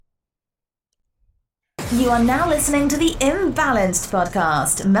You are now listening to the Imbalanced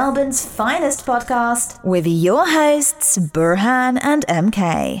Podcast, Melbourne's finest podcast, with your hosts, Burhan and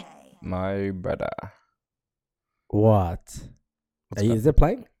MK. My brother. What? Is it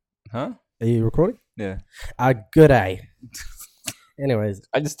playing? Huh? Are you recording? Yeah. Good day. Anyways,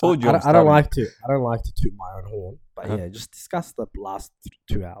 I just told you. I don't like to toot my own horn, but Uh-huh. yeah, just discuss the last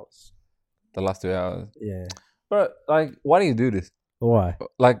 2 hours. the last 2 hours. Yeah. But, like, why do you do this? Why?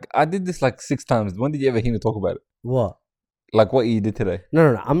 Like, I did this like 6 times. When did you ever hear me talk about it? What? Like, what you did today?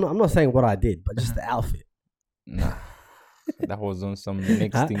 No. I'm not saying what I did, but just the outfit. Nah. That was on some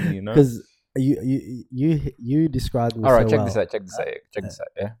next Huh? thing, you know? Because you described me All right, so check well. this out. Check this out.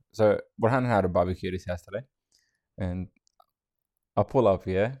 Yeah. So, Burhan had a barbecue at his house today. And I pull up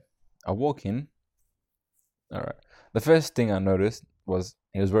here. I walk in. All right. The first thing I noticed was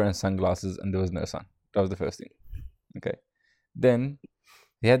he was wearing sunglasses and there was no sun. That was the first thing. Okay. Then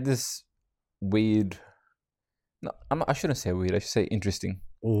he had this weird. No, I shouldn't say weird. I should say interesting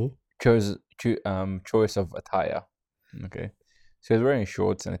Mhm. choice of attire. Okay. So he was wearing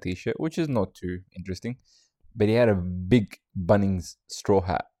shorts and a t-shirt, which is not too interesting. But he had a big Bunnings straw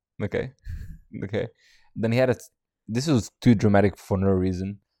hat. Okay. Okay. Then he had this was too dramatic for no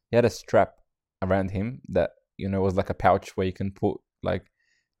reason. He had a strap around him that, was like a pouch where you can put like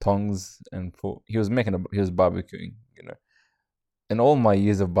tongs and put. He was barbecuing, In all my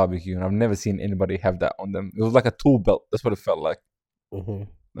years of barbecuing, I've never seen anybody have that on them. It was like a tool belt. That's what it felt like. Mhm.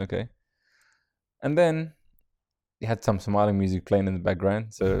 Okay. And then he had some Somali music playing in the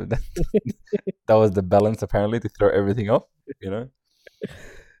background. So that was the balance, apparently, to throw everything off,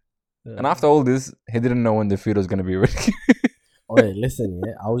 And after all this, he didn't know when the food was going to be ready. Wait, listen,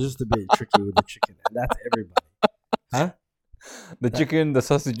 yeah. I was just a bit tricky with the chicken, and that's everybody. Huh? The chicken, the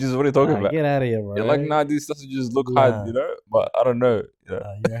sausages, what are you talking about? Get out of here, bro. You're like, nah, these sausages look Nah. hard, But I don't know. You're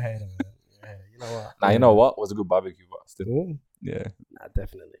a hater, man. You're a hater. You know what? Nah, you know what? It was a good barbecue, but still. Mm. Yeah. Nah,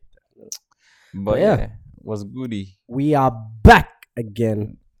 definitely. But yeah. yeah, it was goody. We are back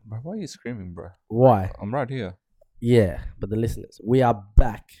again. Bro, why are you screaming, bro? Why? I'm right here. Yeah, but the listeners, we are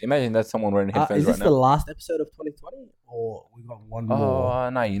back. Imagine that someone wearing headphones Is this right the now. last episode of 2020, or we got one more? Oh,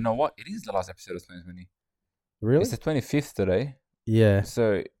 no, you know what? It is the last episode of 2020. Really? It's the 25th today. Yeah.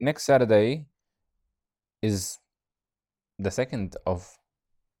 So next Saturday is the 2nd of...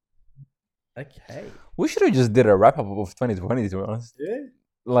 Okay. We should have just did a wrap-up of 2020, to be honest. Yeah.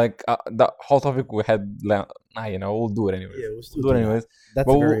 Like, the whole topic we had... we'll do it anyways. Yeah, we'll still We'll do it do that. anyways. That's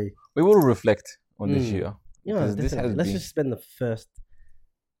But very. We will reflect on this Mm. year. Yeah, because this definitely. has Let's been- just spend the first.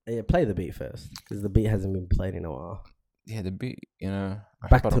 Yeah, play the beat first, because the beat hasn't been played in a while. Yeah, the beat, I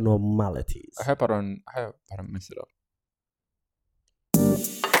Back hope I to don't- normalities. I hope I don't mess it up.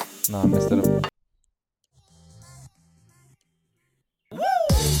 No, I messed it up.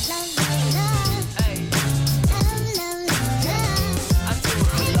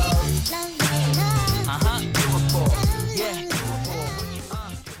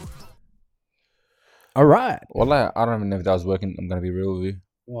 All right. Well, I don't even know if that was working. I'm gonna be real with you.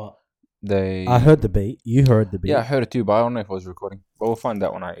 What? They. I heard the beat. You heard the beat. Yeah, I heard it too, but I don't know if it was recording. But we'll find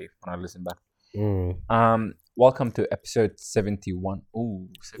out when I listen back. Mm. Welcome to episode 71. Ooh,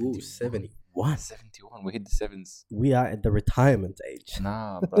 71. Ooh, 71. 71. We hit the sevens. We are at the retirement age.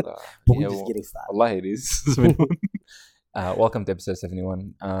 Nah, brother. But Yeah, we're just well, getting started. Wallahi, it is. 71. Welcome to episode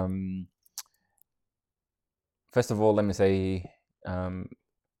 71. First of all, let me say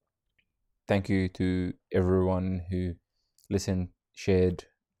thank you to everyone who listened, shared,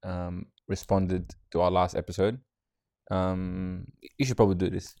 responded to our last episode. You should probably do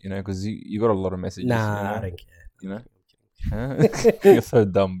this, because you got a lot of messages. Nah, I don't care. You know? Huh? You're so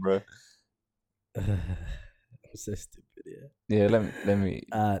dumb, bro. I'm so stupid, yeah. Yeah, let me.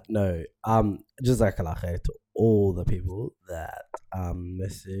 No. Jazakallah khair to all the people that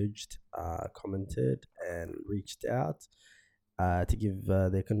messaged, commented, and reached out to give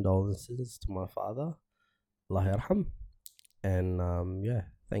their condolences to my father. Allah yarham. And yeah,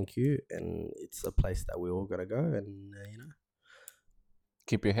 thank you. And it's a place that we're all gonna go, and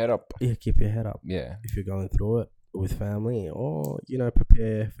Keep your head up. yeah, keep your head up Yeah. if you're going through it with family, or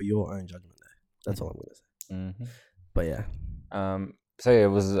prepare for your own judgment day. That's all I'm gonna say. Mm-hmm. But yeah. So yeah,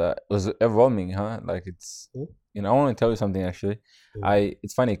 it was overwhelming, huh? Like it's, Mm. I want to tell you something actually. Mm.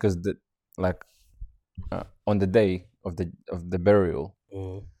 It's funny because on the day of the burial,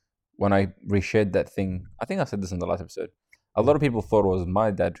 Mm. when I reshared that thing, I think I said this in the last episode. A lot of people thought it was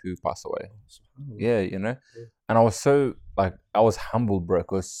my dad who passed away. Yeah, and I was so I was humbled, bro,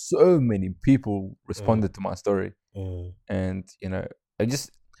 because so many people responded to my story, Mm. and it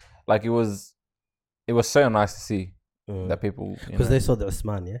just it was so nice to see. that people Because they saw the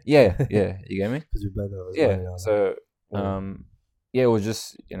Usman, yeah? yeah, you get me? Because we both know Usman. Yeah. you know, So Mm. yeah, it was just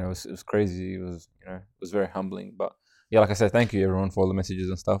it was crazy. It was it was very humbling. But yeah, like I said, thank you everyone for all the messages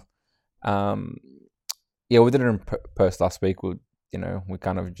and stuff. Yeah, we did it in post last week. We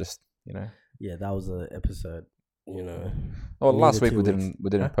kind of just Yeah, that was an episode, well, needed last week 2 we weeks.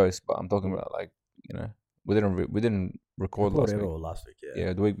 didn't Huh? post, but I'm talking about like we didn't record last Record week. all last week, yeah.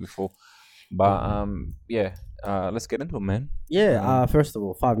 Yeah, the week before. But yeah, let's get into it, man. Yeah, first of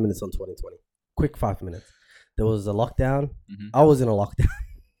all, 5 minutes on 2020. Quick 5 minutes. There was a lockdown. Mhm. I was in a lockdown.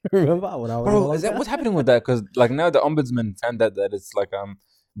 Remember when I was in a Bro, is that lockdown? what's happening with that? Because like now the ombudsman found out that it's like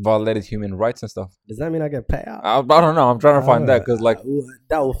violated human rights and stuff. Does that mean I get payout? I don't know. I'm trying to find that because like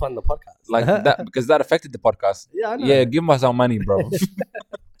that will fund the podcast. that because that affected the podcast. Yeah, I know. Yeah, give us our money, bro.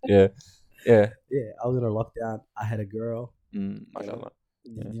 yeah. Yeah, I was in a lockdown. I had a girl. Mashallah.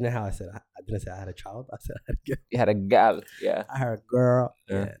 You know how I said I didn't say I had a child. I said I had a girl. You had a gal. Yeah. I had a girl.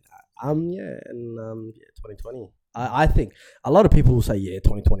 Yeah. Yeah. 2020. I think a lot of people will say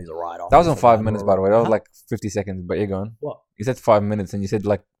 2020 is a write off. That wasn't 5 minutes, by the way. That was like 50 seconds. But you're gone. What? You said 5 minutes, and you said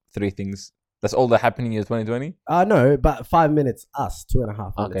like 3 things. That's all that happened in year 2020. No, but 5 minutes. Us 2.5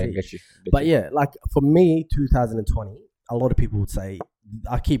 minutes. Okay, each. get you. But yeah, like for me, 2020, a lot of people would say,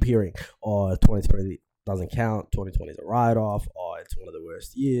 I keep hearing, 2020 doesn't count, 2020 is a write off, it's one of the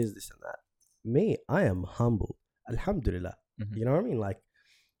worst years, this and that. Me, I am humble. Alhamdulillah. Mhm. You know what I mean? Like,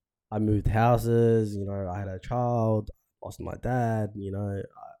 I moved houses, I had a child, lost my dad,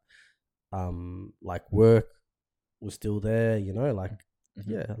 like work was still there, like,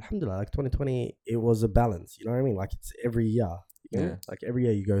 yeah, alhamdulillah, like 2020, it was a balance, you know what I mean? Like, it's every year. Yeah. Like every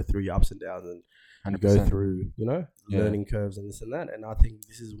year you go through your ups and downs and you 100%. go through, Yeah. learning curves and this and that. And I think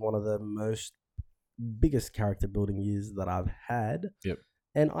this is one of the biggest character building years that I've had. Yep.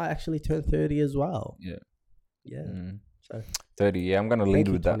 And I actually turned 30 as well. Yeah. Yeah. So 30. Yeah, I'm gonna lead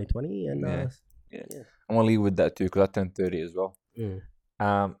with that. 2020 and Yeah. I'm gonna lead with that too because I turned 30 as well. mm.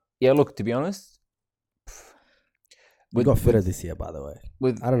 Yeah. Look, to be honest, We got fitter this year, by the way.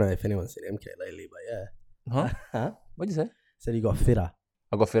 with I don't know if anyone's seen MK lately, but yeah. huh? What'd you say? Said you got fitter.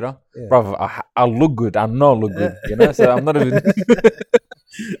 I got fitter, Yeah. bro. I look good. I know I look good. So I'm not even.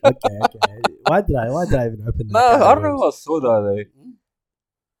 Okay. Why did I even open that? No, I don't know who I saw the other day. Hmm?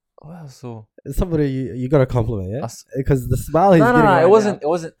 What I saw? Somebody you got a compliment, yeah? I s- Because the smile he's No, getting right it wasn't.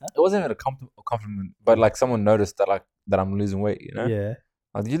 now- It wasn't even a compliment. But like someone noticed that I'm losing weight. Yeah.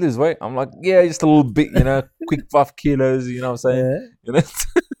 Like, did you lose weight? I'm like, yeah, just a little bit. Quick 5 kilos. You know what I'm saying? Yeah.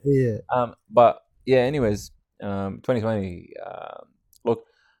 Yeah. But yeah. Anyways, 2020. Look,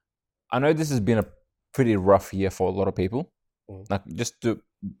 I know this has been a pretty rough year for a lot of people. Mm. Like just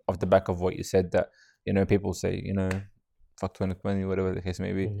off the back of what you said, that people say fuck 2020, whatever the case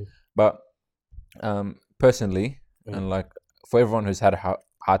may be. Mhm. But personally, Mm. and like for everyone who's had a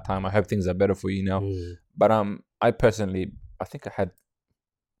hard time, I hope things are better for you now. Mm. But I personally, I think I had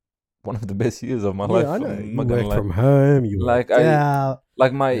one of the best years of my life. Yeah, I know. I'm You not gonna work lie. from home. You Like, work out.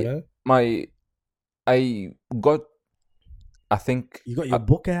 Like You I got, I think got your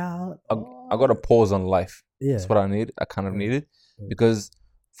book out. I got a pause on life. Yeah. That's what I need. I kind of Mm. needed Mm. because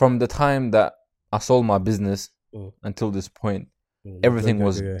from the time that I sold my business Mm. until this point, Mm. everything Go,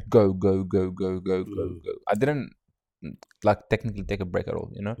 was go, go. go. Mm. I didn't like technically take a break at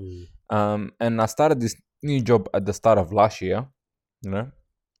all, Mm. And I started this new job at the start of last year, Mm.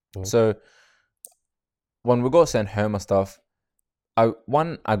 So when we got sent home and stuff,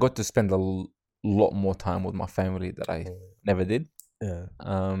 I got to spend a lot more time with my family that I never did. Yeah.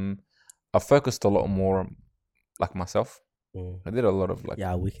 I focused a lot more on, like, myself. Mm. I did a lot of like,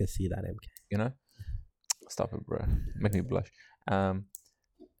 Yeah, we can see that, MK. Stop it, bro. Make me blush.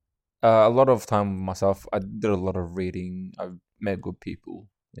 A lot of time with myself. I did a lot of reading. I met good people.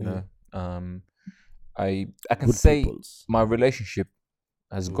 I can Good say peoples. my relationship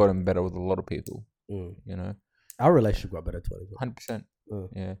has Mm. gotten better with a lot of people. Mm. Our relationship got better 2020. 100%. Mm.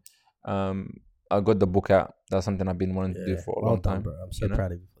 Yeah. I got the book out. That's something I've been wanting to do for a well long done, time. bro. I'm so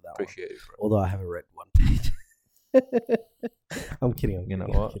proud of you for that. Appreciate it, bro. Although I haven't read one page. I'm kidding. You know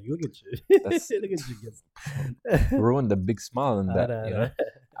kidding, I'm what? kidding. Look at you. That's- Look at you. Guys. Ruined the big smile in that.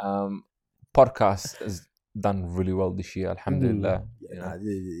 Podcast has done really well this year. Alhamdulillah.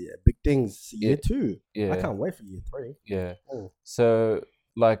 Yeah, big things. Year 2. Yeah. I can't wait for year 3. Yeah. Oh. So,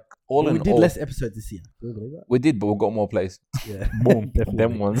 like, all we in did all, less episodes this year. Can you believe that? we did, but we got more plays. Yeah. Boom. Definitely.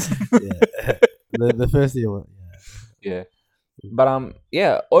 Them ones. Yeah. the first year one. Yeah. But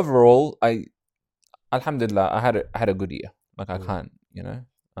yeah, overall, alhamdulillah, I had a good year. Like, I can't,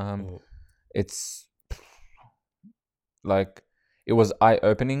 Mm. it's like, it was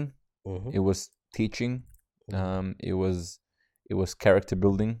eye-opening. Mhm. It was teaching. It was character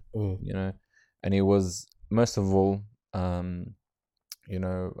building, you know, and it was most of all, you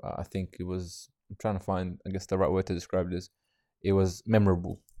know, I think it was. I'm trying to find, I guess, the right word to describe this. It was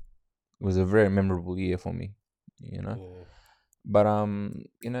memorable. It was a very memorable year for me, you know. But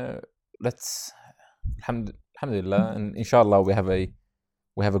you know, let's alhamdulillah, and inshallah we have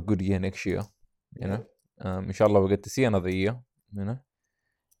a good year next year, you know. Inshallah we get to see another year, you know.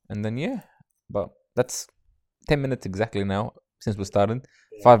 And then yeah, but that's 10 minutes exactly now since we started.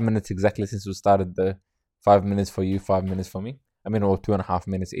 5 minutes exactly since we started the 5 minutes for you, 5 minutes for me. I mean, or 2.5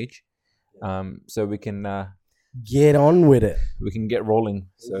 minutes each. So we can get on with it. We can get rolling.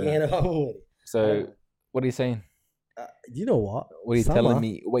 So Get on with it. So what are you saying? You know what? What are you telling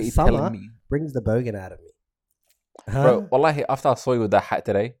me? What are you summer telling me? Brings the bogan out of me. Huh? Bro, wallahi, after I saw you with that hat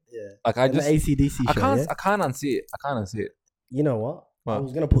today, Yeah. like I And just the ACDC I show, can't yeah? I can't unsee it. I can't unsee it. You know what? I What?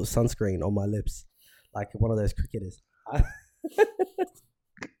 was gonna put sunscreen on my lips, like one of those cricketers.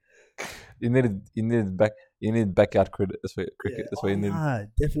 You needed backyard cricket. That's what cricket. Yeah. That's what you need. Nah,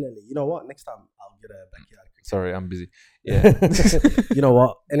 definitely. You know what? Next time I'll get a backyard cricket. Sorry, I'm busy. Yeah. You know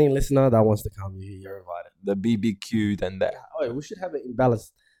what? Any listener that wants to come, you're invited. The BBQ then that Oh, we should have it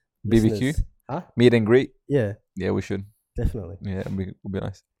imbalanced. BBQ listeners. Huh? meet and greet. Yeah, Yeah, we should. definitely. Yeah, it'd be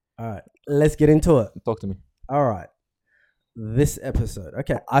nice. All right, let's get into it. Talk to me. All right, this episode.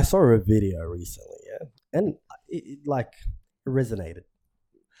 Okay, I saw a video recently, yeah, and it resonated.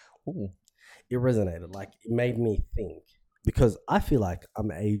 Ooh. It resonated. Like it made me think because I feel like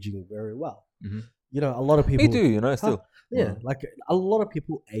I'm aging very well. Mhm. You know, a lot of people. Me too. You know, still. Yeah, like a lot of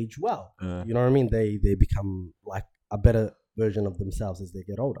people age well. Yeah. You know what I mean? They become like a better version of themselves as they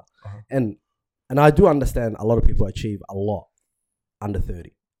get older. Uh-huh. And I do understand a lot of people achieve a lot under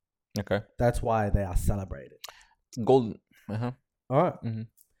 30. Okay. That's why they are celebrated. Golden. Uh-huh. All right. Mhm.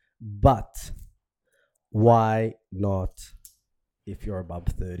 But why not if you're above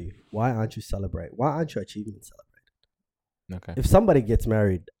 30? Why aren't you celebrate? Why aren't your achievements celebrated? Okay. If somebody gets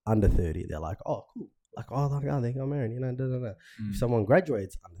married under 30, they're like, oh, cool. Like, oh my God, they got married, you know, da, da, da. Mm. If someone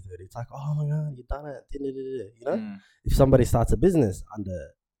graduates under 30, it's like, oh my God, you done it. Da, da, da, da. You know? Mm. If somebody starts a business under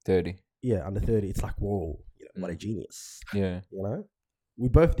 30. under 30, it's like, whoa, you know, what a genius. Yeah. You know? We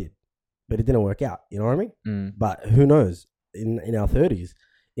both did, but it didn't work out. You know what I mean? Mm. But who knows? In our 30s,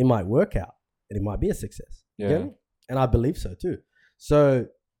 it might work out and it might be a success. You get Yeah. me? And I believe so too. So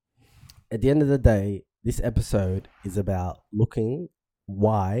at the end of the day, this episode is about looking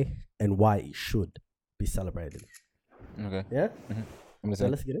why and why it should be celebrated. Okay. Yeah? I'm So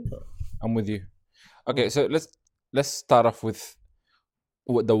listening. let's get into it. I'm with you. Okay, so let's start off with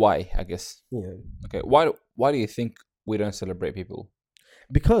the why, I guess. Yeah. Okay, why do you think we don't celebrate people?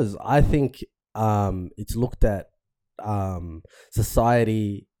 Because I think it's looked at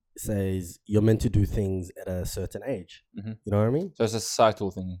society says you're meant to do things at a certain age. Mhm. You know what I mean? So it's a societal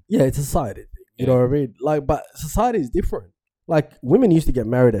thing. Yeah, it's a society thing. You Yeah. know what I mean? Like, but society is different. Like, women used to get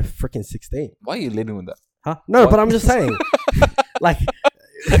married at freaking 16. Why are you leading with that? Huh? No, What? but I'm just saying. Like,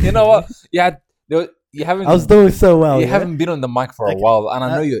 You know what? You haven't. I was doing so well. You yeah? haven't been on the mic for a Like, while, and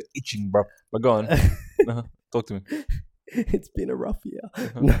I know you're itching, bro. But go on. Talk to me. It's been a rough year.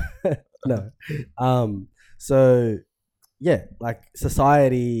 No. So yeah, like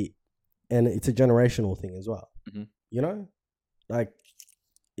society, and it's a generational thing as well. Mhm. You know, like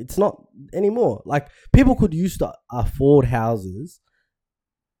it's not anymore. Like people could used to afford houses,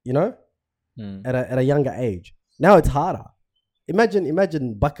 you know, Mm. at a younger age. Now it's harder.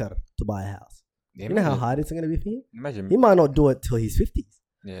 Imagine Bakar to buy a house. Yeah, You know how imagine- hard it's going to be for him? Imagine. He might not do it till his 50s.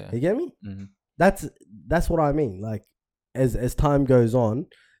 Yeah. You get me? Mhm. That's what I mean. Like as time goes on,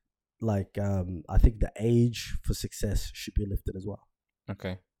 like I think the age for success should be lifted as well.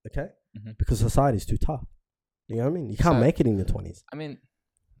 Okay. Okay? Mhm. Because society is too tough. You know what I mean? You can't So- make it in your 20s. I mean,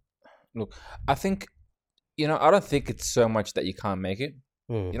 look, I think, I don't think it's so much that you can't make it.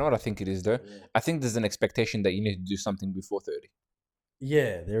 You know what I think it is, though? I think there's an expectation that you need to do something before 30.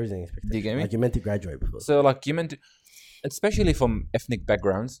 Yeah, there is an expectation. Do you get me? Like you're meant to graduate before. So, like, you meant to, especially from ethnic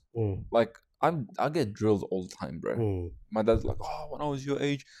backgrounds, Mm, like, I get drilled all the time, bro. mm. My dad's like, oh, when I was your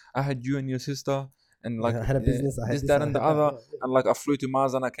age, I had you and your sister, and like, I had a business. I had this, that, I and the had that, other. yeah, And like, I flew to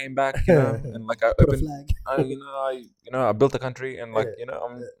Mars and I came back, and like, I Put a opened, flag. I built a country, and like, Yeah.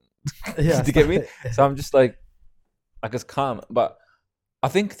 I'm, Yeah, do you get me? So I'm just like it's calm. But I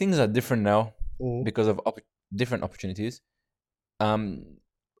think things are different now Mm, because of different opportunities,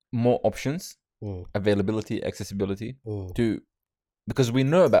 more options, mm, availability, accessibility mm, because we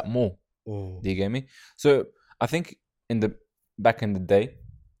know about more. mm, Do you get me? So I think back in the day,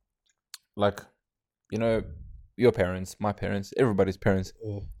 like, your parents, my parents, everybody's parents,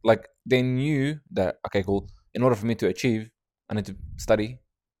 Mm. like they knew that okay, cool. In order for me to achieve, I need to study,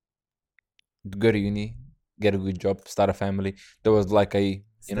 go to uni, get a good job, start a family. There was like a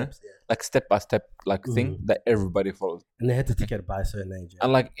Steps, yeah. like step by step like thing Mm. that everybody followed. And they had to take it by a certain age. Yeah.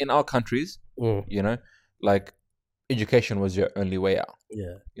 And like in our countries, Mm. you know, like education was your only way out.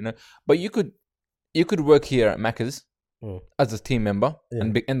 Yeah. But you could work here at Macca's Mm. as a team member Yeah.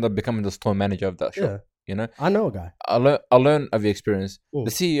 and end up becoming the store manager of that shop. Yeah. You know, I know a guy. I learn of the experience. Mm.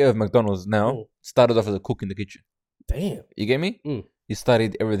 The CEO of McDonald's now Mm. started off as a cook in the kitchen. Damn. You get me? Mm. He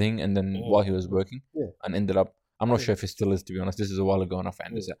studied everything, and then Mm. while he was working, Yeah. and ended up. I'm not Yeah. sure if he still is, to be honest. This is a while ago, and I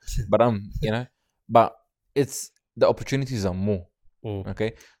found this Mm. out. But but it's the opportunities are more. Mm.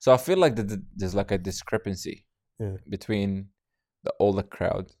 Okay, so I feel like there's like a discrepancy Yeah. between the older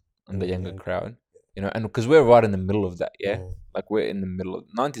crowd and the And the younger younger. crowd. And because we're right in the middle of that, yeah. Mm. Like we're in the middle of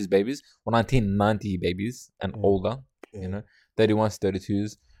 90s babies, or 1990 babies and Mm. older. Yeah. 31s,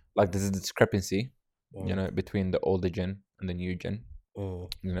 32s. Like there's a discrepancy, Mm. between the older gen and the new gen.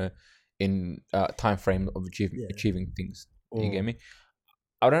 Mm. In time frame of Yeah. achieving things. You get Mm. me?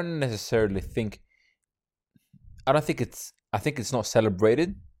 I don't necessarily think. I don't think it's. I think it's not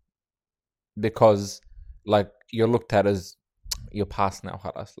celebrated because, like, you're looked at as you're past now,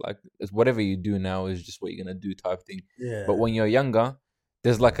 Haras. Like, it's whatever you do now is just what you're gonna do type thing. Yeah. But when you're younger,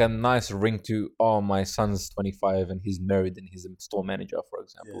 there's like a nice ring to, oh, my son's 25 and he's married and he's a store manager, for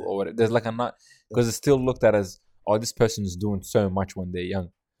example, Yeah. or whatever. There's like a nice because it's still looked at as, oh, this person's doing so much when they're young.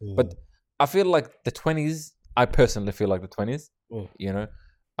 Mm. But I feel like the 20s. I personally feel like the 20s, Mm.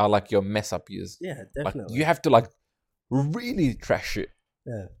 are like your mess up years. Yeah, Like definitely. you have to like really trash it.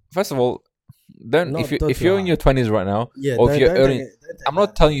 Yeah. First of all, don't Not- if you don't if too you're in hard. your 20s right now, Yeah. or if you're early, don't take I'm not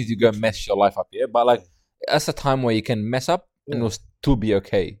that. telling you to go mess your life up, yeah. But like that's a time where you can mess up and Mm. it'll still be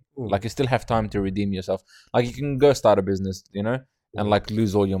okay. Mm. Like you still have time to redeem yourself. Like you can go start a business, and Mm. like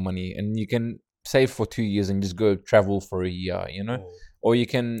lose all your money, and you can save for 2 years and just go travel for a year, Mm. or you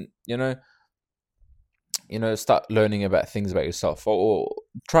can, start learning about things about yourself, or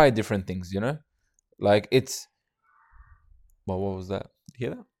try different things, like it's. Well, what was that? Did you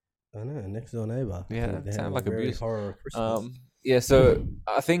hear that? I know, next door neighbor. Yeah, They that have sounded a like very abuse. horror Christmas. Yeah. So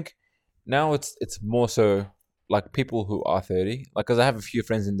I think now it's more so like people who are 30, like because I have a few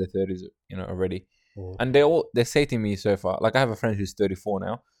friends in their 30s, already, Mm. and they say to me so far, like I have a friend who's 34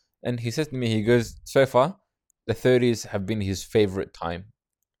 now, and he says to me, he goes, so far, the 30s have been his favorite time.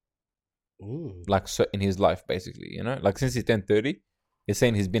 Mm. Like so in his life, basically, like since he turned 30, he's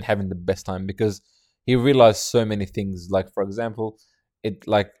saying he's been having the best time because he realized so many things. Like, for example, it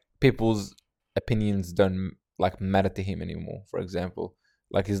like people's opinions don't like matter to him anymore. For example,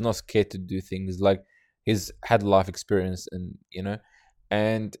 like he's not scared to do things. Like he's had life experience, and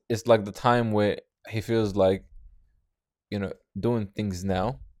it's like the time where he feels like, doing things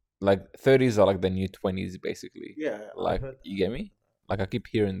now. Like 30s are like the new 20s, basically. Yeah. Like you get me? Like I keep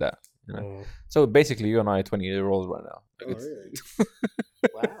hearing that. Mm. So basically, you and I are 20-year-olds right now. Like Oh, it's- really?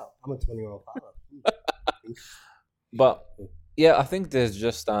 Wow. I'm a 20-year-old father. But yeah, I think there's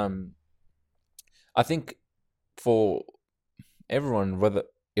just I think for everyone, whether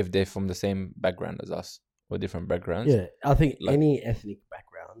if they're from the same background as us or different backgrounds, Yeah, I think Like- any ethnic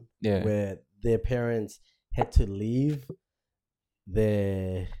background yeah, where their parents had to leave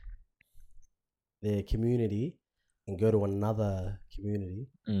their community and go to another community,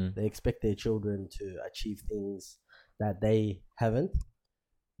 mm, they expect their children to achieve things that they haven't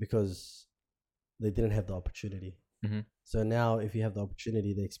because they didn't have the opportunity. Mhm. So now if you have the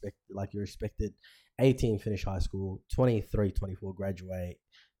opportunity, they expect, like you're expected 18 finish high school, 23, 24 graduate,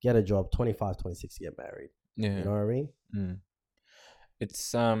 get a job, 25, 26 get married. yeah. You know what I mean? Mm.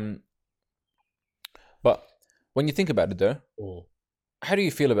 It's but when you think about it though, Mm. how do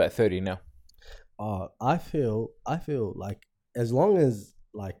you feel about 30 now? I feel like as long as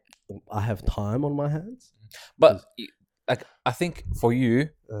like I have time on my hands. But like I think for you,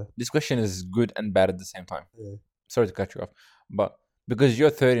 Uh. this question is good and bad at the same time. Yeah. Sorry to cut you off, but because you're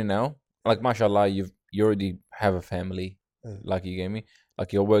 30 now, like mashallah, you already have a family, like you gave me,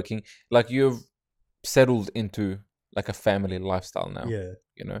 like you're working, like you've settled into like a family lifestyle now.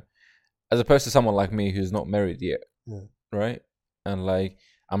 Yeah. As opposed to someone like me who's not married yet, Yeah. right? And like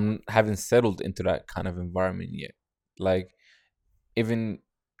I'm haven't settled into that kind of environment yet. Like even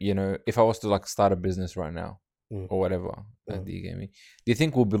if I was to like start a business right now or whatever, Mm. do you get me? Do you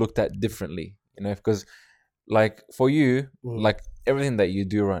think we'll be looked at differently? Because like for you, like everything that you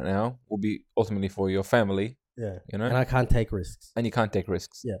do right now will be ultimately for your family, Yeah. and And I can't take risks. you can't take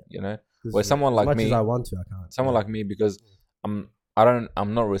risks. Yeah. 'Cause Where someone like as much me, as I want to, I can't. someone Yeah. like me, because I'm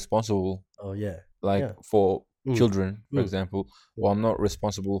not responsible Oh yeah. like Yeah. for children, for Mm. example, or I'm not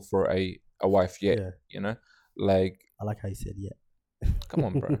responsible for a wife yet. Yeah. You know, like I like how you said yeah. come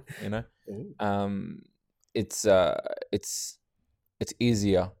on, bro. You know, Mm. it's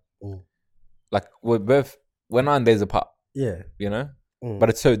easier. Mm. Like we're both we're 9 days apart. Yeah. You know, Mm. but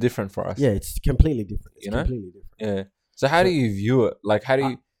it's so different for us. Yeah, it's completely different. It's You know? completely different. Yeah. So how do So- you view it? Like, how do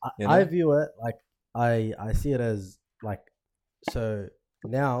you? You know? I view it like I see it as like so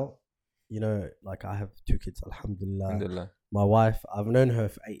now, you know, like I have 2 kids, alhamdulillah. Alhamdulillah. My wife, I've known her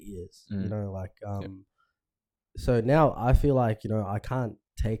for 8 years. You Mm. know, like so now I feel like, you know, I can't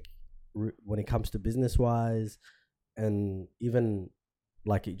take when it comes to business wise and even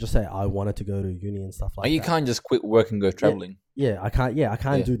like just say I wanted to go to uni and stuff like And you that. can't just quit work and go traveling. I can't Yeah.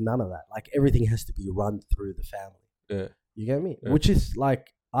 do none of that. Like everything has to be run through the family. Yeah. You get me? Yeah. Which is like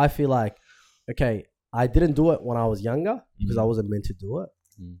I feel like okay, I didn't do it when I was younger because I wasn't meant to do it.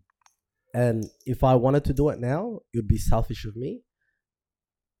 Mm. And if I wanted to do it now, it would be selfish of me.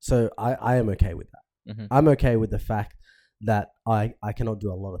 So I am okay with that. Mhm. I'm okay with the fact that I cannot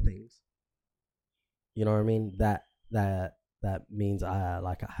do a lot of things. You know what I mean? That means I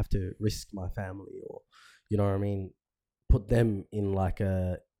have to risk my family, or you know what I mean, put them in like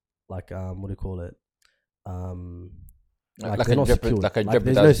what do you call it? Like they're a not secured. like a Like,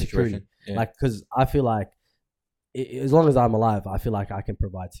 there's jeopardized no situation. security. Yeah. Like because I feel like as long as I'm alive, I feel like I can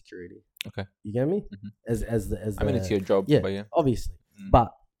provide security. Okay. You get me? Mhm. As I mean, it's your job. yeah, But yeah. obviously. Mm.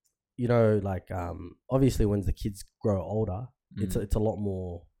 But you know, like obviously, when the kids grow older, it's Mm. it's a lot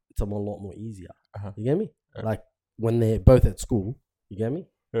more easier. Uh-huh. You get me? Yeah. Like when they're both at school, you get me?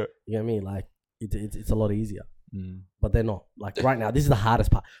 Yeah. You get me? Like it's a lot easier. Mm. But they're not. Like right now, this is the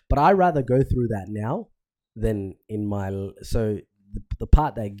hardest part. But I rather go through that now than in my so the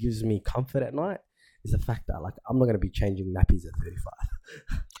part that gives me comfort at night is the fact that like I'm not gonna be changing nappies at 35.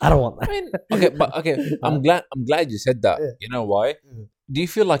 I don't want that. I mean, okay. I'm glad you said that. Yeah. You know why? Mhm. Do you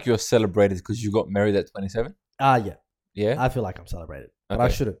feel like you're celebrated because you got married at 27? Yeah. Yeah. I feel like I'm celebrated, but I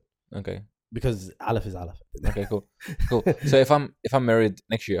Okay. shouldn't Okay. because Aleph is Aleph. Okay. Cool. Cool. So if I'm married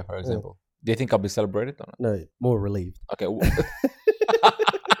next year, for example, do you think I'll be celebrated or not? No, more relieved. Okay.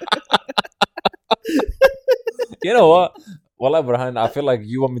 You know what? Wallah, Burhan, I feel like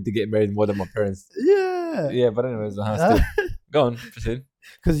you want me to get married more than my parents. Yeah. Yeah, but anyways, still. Go on, proceed.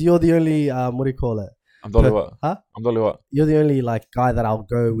 Because you're the only what do you call it? I'm Dolly what? Huh? I'm Dolly what? You're the only like guy that I'll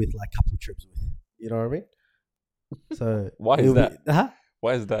go with like couple trips with. You know what I mean? So Why is it'll be- that? Huh?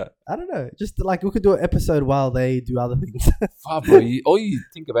 Why is that? I don't know. Just like we could do an episode while they do other things. Fuck, bro. All you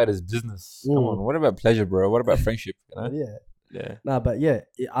think about is business. Come Mm. on. What about pleasure, bro? What about friendship? You know? Yeah. Yeah. No, but yeah.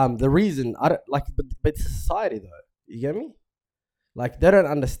 The reason I don't like, but it's society though. You get me? Like they don't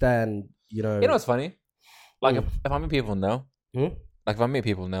understand. You know. You know what's funny? Like Mm. if I meet people now, Hmm? like if I meet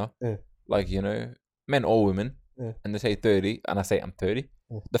people now, Yeah. like you know, men or women, Yeah. and they say 30, and I say I'm 30.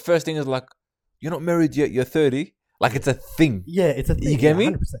 Yeah. The first thing is like, you're not married yet. You're 30. Like it's a thing. Yeah, it's a thing. You get me?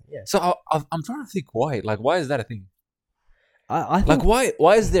 100%. Yeah. So I'm trying to think why. Like why is that a thing? I think, Like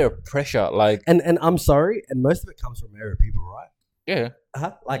why is there pressure? Like and I'm sorry, and most of it comes from married people, right? yeah.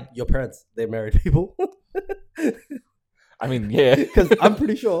 Like your parents, they're married people. I mean yeah. Because I'm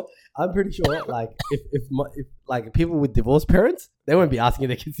pretty sure, like if like people with divorced parents, they won't be asking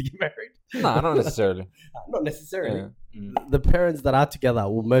their kids to get married. No, not necessarily. Not necessarily. Yeah. Mm. The parents that are together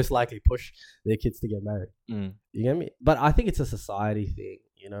will most likely push their kids to get married. Mm. You get me? But I think it's a society thing.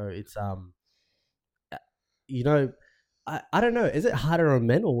 You know, it's you know, I don't know. Is it harder on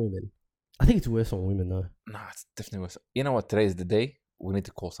men or women? I think it's worse on women though. Nah, it's definitely worse. You know what? Today is the day we need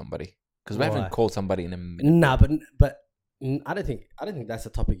to call somebody because we Why? haven't called somebody in a minute. Nah, but I don't think that's a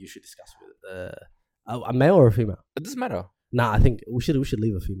topic you should discuss with a male or a female. It doesn't matter. Nah, I think we should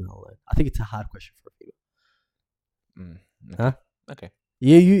leave a female alone. I think it's a hard question for a female. Okay. Huh? Okay.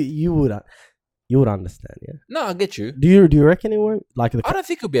 You would understand, yeah. No, I get you. Do you reckon it won't like the I don't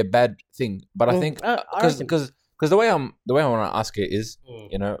think it'll be a bad thing, but I think I reckon- because the way I want to ask it is,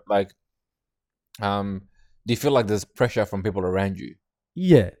 you know, like, do you feel like there's pressure from people around you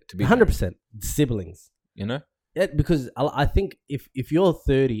yeah, to be 100% siblings. you know? Yeah, because I think if you're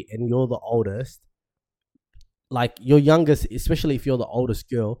 30 and you're the oldest, like your youngest, especially if you're the oldest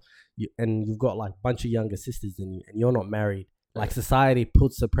girl, and you've got like a bunch of younger sisters than you, and you're not married, like society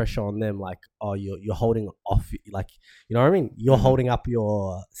puts the pressure on them, like, oh, you're holding off, like, you know what I mean? You're Mhm. holding up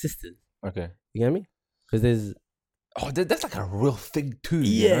your sisters. Okay. You get me? Because there's That's like a real thing too.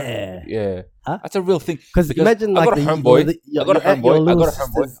 you know? Yeah. Yeah. Huh? That's a real thing. because Because imagine I like got a the- homeboy. your- I got a your- your homeboy. I little got a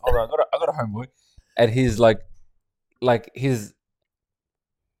homeboy. sisters- All right, I got a homeboy, and he's like his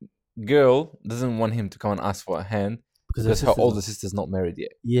girl doesn't want him to come and ask for a hand because because her older sister's not married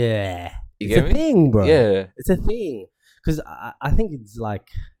yet. Yeah. You It's get a me? thing, bro. Yeah. It's a thing. Because I think it's like,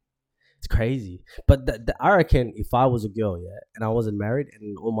 it's crazy. But I reckon if I was a girl, yeah, and I wasn't married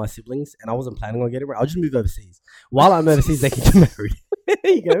and all my siblings, and I wasn't planning on getting married, I'll just move overseas. While I'm overseas, they can get married.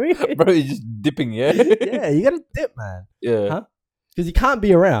 You get me? Bro, you're just dipping, yeah? Yeah, you gotta dip, man. Yeah. Huh? Because you can't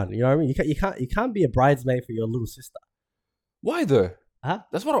be around. You know what I mean? You can't be a bridesmaid for your little sister. Why though? Huh?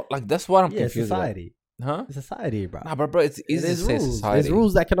 That's what I'm Yeah, confused society. about. Huh? It's society, bro. Nah, bro, it's easy to There's say rules. society. There's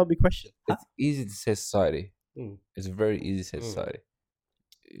rules that cannot be questioned. Huh? It's easy to say society. Mm. It's very easy to say Mm. society.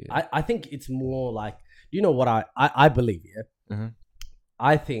 Yeah. I think it's more like, you know what I believe, yeah? Mhm.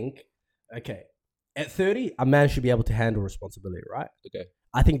 I think, okay, at 30, a man should be able to handle responsibility, right? Okay.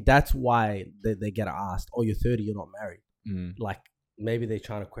 I think that's why they get asked, oh, you're 30, you're not married. Mm. Like, maybe they're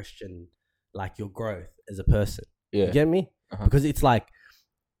trying to question, like, your growth as a person. Yeah. You get me? Uh-huh. Because it's like,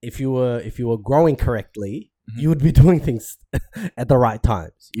 if you were growing correctly, Mhm. you would be doing things at the right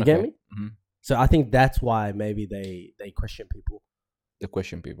times. You get Okay. me? Mhm. So I think that's why maybe they question people. The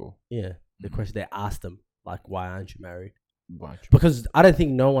question people. Yeah, the Mhm. question they ask them, like, why aren't you married? Bunch. Because I don't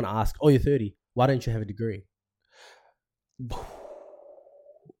think no one asks, oh, you're 30, why don't you have a degree?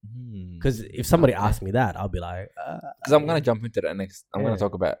 Because if somebody asks me that, I'll be like, Because I'm gonna jump into that next. I'm Yeah. gonna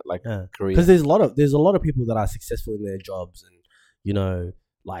talk about like yeah. career. Because there's a lot of people that are successful in their jobs, and you know,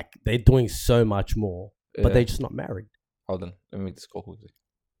 like they're doing so much more, but Yeah. they're just not married. Hold on, let me make this call quickly.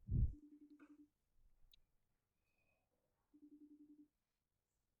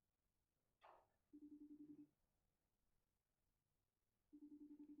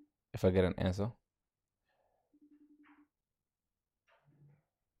 If I get an answer.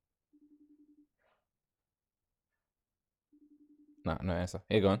 No answer.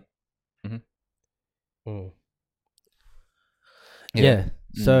 Here you go on. Mm. Yeah. Yeah.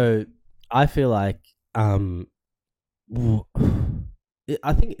 Mm. So I feel like I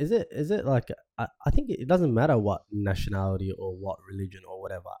think is it like I think it doesn't matter what nationality or what religion or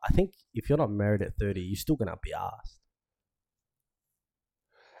whatever. I think if you're not married at 30, you're still gonna be asked.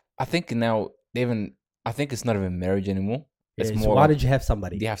 I think now I think it's not even marriage anymore. Yeah, It's so more why like did you have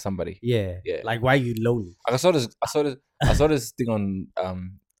somebody? they have somebody. Yeah. Yeah. Like why are you lonely? I saw this thing on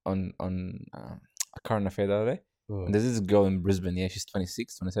a current affair the other day. And there's this girl in Brisbane, yeah, she's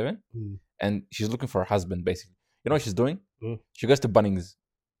 26, 27, Mm. and she's looking for a husband, basically. You know what she's doing? Mm. She goes to Bunnings.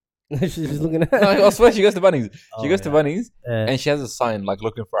 She's looking at. No, I swear she goes to Bunnings. Oh, She goes to yeah. Bunnings, Yeah. and she has a sign, like,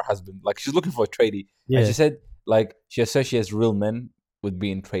 looking for a husband. Like, she's looking for a tradie. Yeah. And she said, like, she associates real men with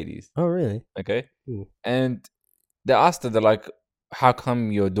being tradies, Oh really? okay? Mm. And they asked her, they're like, how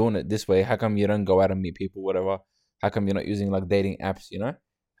come you're doing it this way? How come you don't go out and meet people, whatever? How come you're not using, like, dating apps, you know?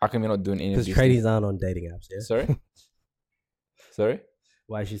 How come you're not doing any of Because these tradies things? aren't on dating apps. Yeah. Sorry? Sorry?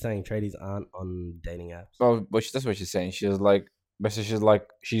 Why is she saying tradies aren't on dating apps? Well, but that's what she's saying. She was like, basically, she's like,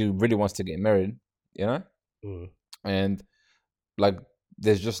 she really wants to get married, you know, Mm. and like,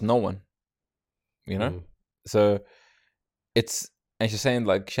 there's just no one, you know. Mm. So it's, and she's saying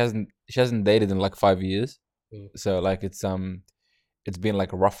like she hasn't dated in like 5 years, Mm. so like it's been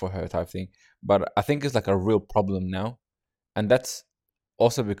like rough for her type thing. But I think it's like a real problem now, and that's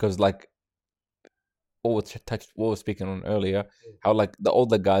also because like what we were speaking on earlier, how like the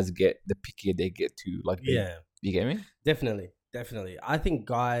older guys get, the pickier they get to like. Yeah. You get me? Definitely. I think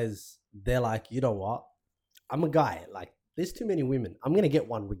guys, they're like, you know what? I'm a guy. Like, there's too many women. I'm gonna get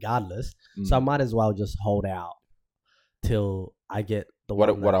one regardless. So I Mm. might as well just hold out till I get the what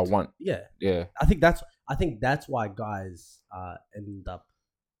one what I that- want. Yeah, Yeah. I think that's why guys end up,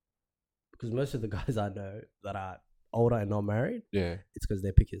 because most of the guys I know that are older and not married, Yeah. it's because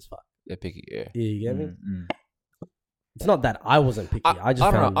they're picky as fuck. They're picky. Yeah. Yeah, you get me? Mm. It's not that I wasn't picky. I just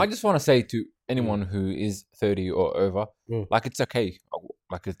don't found, know. I just want to say to anyone who is 30 or over, Mm. like it's okay.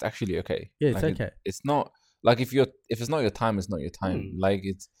 Like it's actually okay. Yeah, it's Like, okay. It's not like if it's not your time, it's not your time. Mm. Like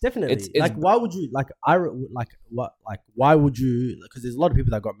it's Definitely. it's- like, why would you why would you? Because there's a lot of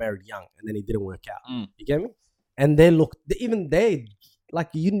people that got married young and then it didn't work out. Mm. You get me? And even they like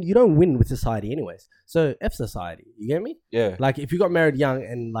you don't win with society anyways. So F society. You get me? yeah. Like if you got married young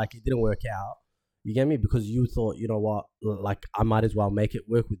and like it didn't work out, you get me? Because you thought, you know what, like I might as well make it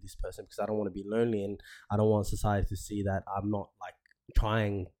work with this person because I don't want to be lonely and I don't want society to see that I'm not like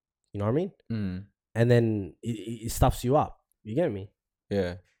trying. You know what I mean? Mm. And then it stuffs you up. You get me?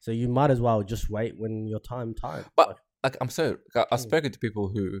 Yeah. So you might as well just wait when your time. But like I've Mm. spoken to people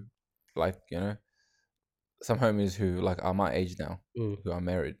who, like, you know, some homies who like are my age now, Mm. who are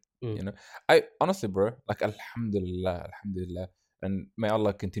married. Mm. You know, I honestly, bro, like alhamdulillah, and may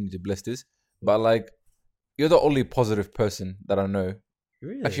Allah continue to bless this. But like, you're the only positive person that I know.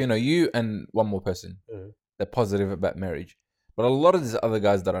 Really? Actually, no, you and one more person. Mm. They're positive about marriage. But a lot of these other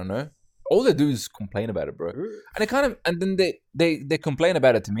guys that I know all they do is complain about it, bro. And then they complain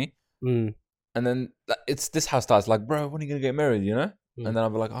about it to me, Mm. and then it's this how it starts. Like, bro, when are you gonna get married? You know? Mm. And then I'll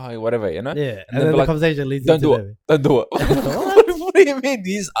be like, oh, whatever, you know? Yeah, And and then then be the like, conversation leads don't into do them. it. Don't do it. What? What do you mean?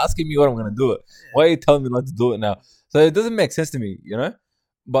 He's asking me what I'm gonna do it. Why are you telling me not to do it now? So it doesn't make sense to me, you know.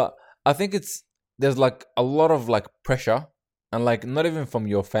 But I think there's like a lot of like pressure, and like not even from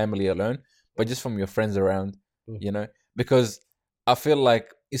your family alone, but just from your friends around, Mm. you know. Because I feel like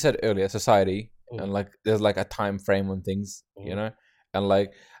you said earlier, society, Mm. and like there's like a time frame on things, you Mm. know, and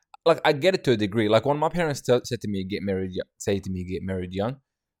like I get it to a degree. Like when my parents said to me, get married young,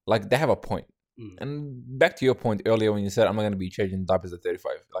 like they have a point. Mm. And back to your point earlier when you said I'm not gonna be changing diapers at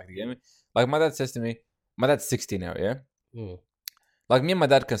 35. Like you get me? Like my dad says to me, my dad's 60 now, yeah. Mm. Like me and my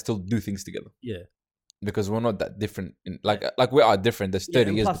dad can still do things together Yeah. because we're not that different. Like we are different. There's 30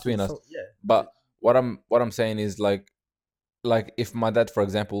 and years plus between us. yeah. But what I'm saying is like if my dad, for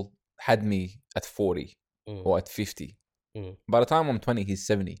example, had me at 40 Mm. or at 50, Mm. by the time I'm 20, he's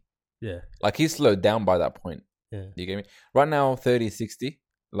 70. Yeah. Like he's slowed down by that point. Yeah. Do you get me? Right now, 30, 60.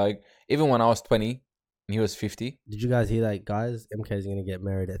 Like even when I was 20 and he was 50. Did you guys hear that, guys? MK is gonna get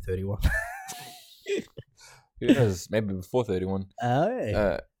married at 31. Who knows? Maybe before 31.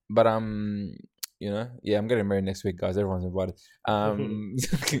 Oh. But you know, yeah, I'm getting married next week, guys. Everyone's invited.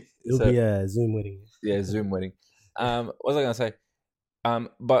 It'll so- be a Zoom wedding. yeah, Zoom wedding. What was I gonna say?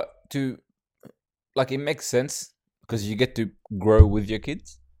 But to like it makes sense because you get to grow with your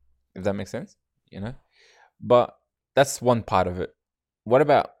kids, if that makes sense, you know. But that's one part of it. What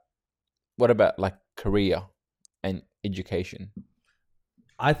about like career and education?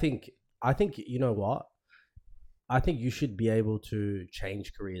 I think you know what? I think you should be able to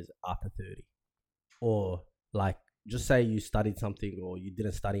change careers after 30. Or like just say you studied something or you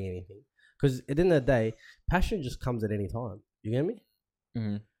didn't study anything. Because at the end of the day, passion just comes at any time. You get me?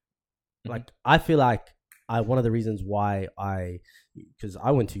 Mm-hmm. Like I feel like one of the reasons why because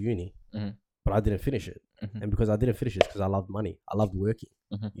I went to uni, Mhm. but I didn't finish it. Mhm. And because I didn't finish it, because I loved money. I loved working.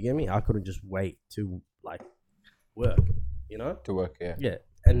 Mhm. You get me? I couldn't just wait to like work, you know? To work, yeah. Yeah.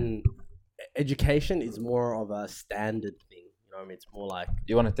 And education is more of a standard thing. You know what I mean? It's more like,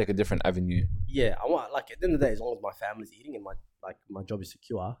 You want to take a different avenue. yeah, I want, like, at the end of the day, as long as my family's eating and my job is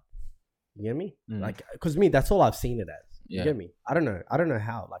secure, you get me? Mm. Like, because me, that's all I've seen it as. Yeah. You get me? I don't know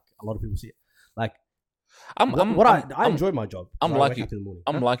how, like, a lot of people see it. Like, I enjoy my job. I'm I like wake you. up in the morning.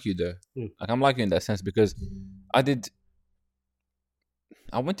 I'm Huh? like you though. Mm. Like I'm like you in that sense because I did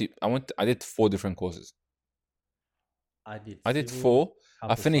 4 different courses. I did Four. civil, I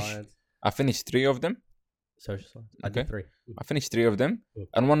health and finished science, I finished 3 of them. social science. I Okay. did 3. I finished 3 of them, Mm.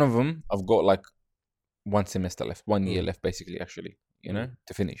 and one of them I've got like 1 semester left, 1 year Mm. left, basically. Actually, you know,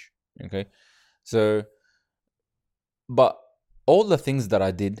 to finish. Okay, so, but all the things that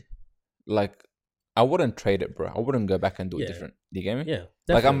I did, like, I wouldn't trade it, bro. I wouldn't go back and do it Yeah. different. Do you get me? Yeah,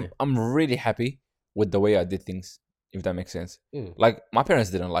 Like definitely. I'm really happy with the way I did things, if that makes sense. Mm. Like my parents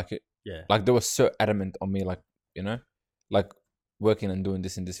didn't like it. Yeah. Like they were so adamant on me, like, you know, like working and doing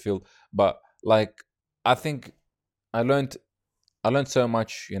this in this field. But like I think I learned so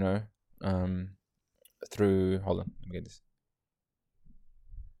much, you know, through hold on, let me get this.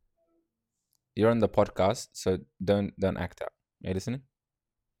 You're on the podcast, so don't act out. Are you listening?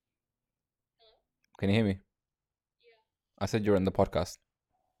 Can you hear me? I said you're on the podcast.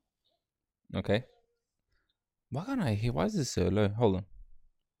 Okay. Why can't I hear? Why is this so low? Hold on.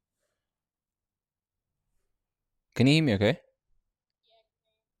 Can you hear me? Okay.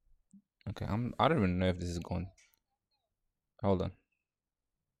 Okay. I don't even know if this is going. Hold on.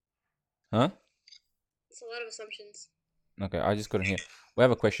 Huh? It's a lot of assumptions. Okay. I just couldn't hear. We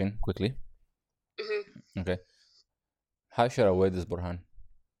have a question quickly. Okay. How should I word this, Burhan?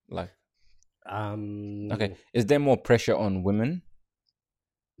 Like. Okay. Is there more pressure on women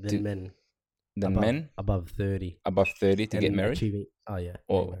Than men. than above, men above 30 above 30 to get and married? achieving. Oh yeah.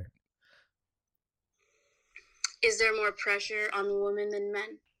 Or- getting married. Is there more pressure on women than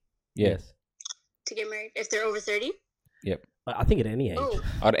men Yes. to get married if they're over 30? I think at any age. Oh,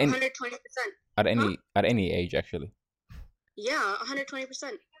 At any 120%. at any age actually. Yeah,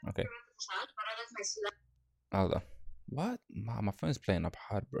 120%. Okay. Hold on. What? My phone's playing up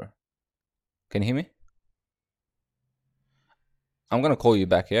hard, bro. Can you hear me? I'm gonna call you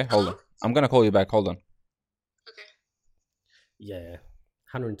back. Yeah. Hold on. Hello? I'm gonna call you back. Hold on. Okay. Yeah.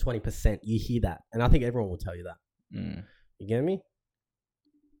 120%. You hear that, and I think everyone will tell you that. Mm, You get me?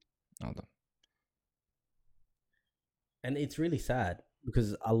 hold on. And it's really sad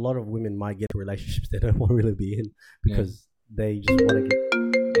because a lot of women might get into relationships they don't want to really be in because they just want to get.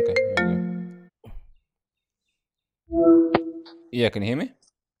 Okay. Here we go. Yeah. Can you hear me?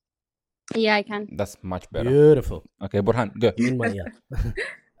 Yeah, I can. That's much better. Beautiful. Okay, Burhan, go. In my ear.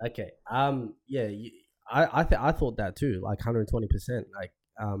 Okay. Yeah. I thought that too. Like 120%. Like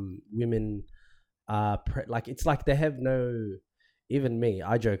women like it's like they have no. Even me,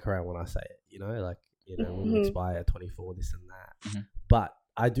 I joke around when I say it. You know, like women Mhm. expire at 24, this and that. Mhm. But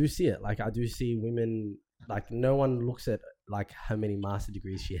I do see it. Like I do see women. Like no one looks at like how many master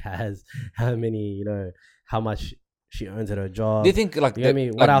degrees she has, how many how much she earns at her job. Do you think like You know what I mean?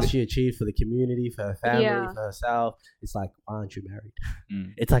 What like else she achieved for the community, for her family, Yeah. for herself? It's like, why aren't you married?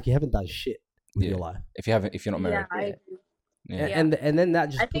 Mm. It's like you haven't done shit with Yeah. your life. if you're not married? Yeah, I Yeah. agree. Yeah. Yeah. And then that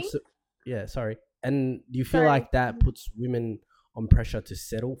just I puts think- yeah, sorry. And do you feel Sorry. like that puts women on pressure to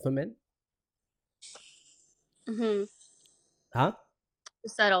settle for men? Mm-hmm. Huh?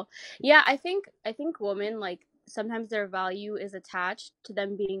 Settle. Yeah, I think women, like, sometimes their value is attached to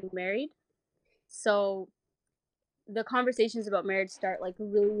them being married. So the conversations about marriage start like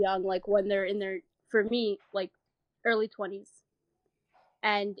really young, like when they're in their, for me, like early 20s.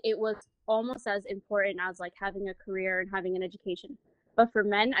 And it was almost as important as like having a career and having an education. But for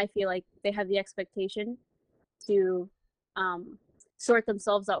men, I feel like they have the expectation to sort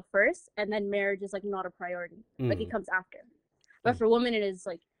themselves out first, and then marriage is like not a priority. Like it comes after. But for women, it is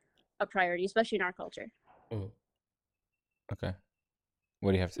like a priority, especially in our culture. Okay.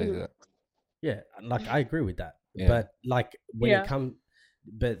 What do you have to say to that? Yeah, like I agree with that. Yeah. But like when Yeah. it comes,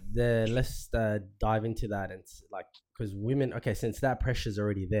 but let's dive into that and like because women. Okay, since that pressure's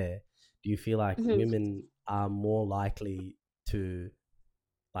already there, do you feel like Mhm. women are more likely to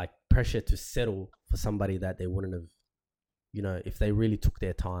like pressure to settle for somebody that they wouldn't have, if they really took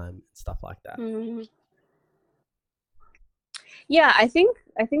their time and stuff like that? Mhm. Yeah, I think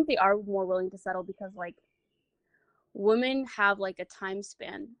they are more willing to settle because like women have like a time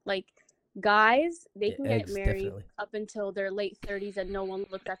span. Like guys, they Yeah, can get eggs, married definitely. up until their late 30s and no one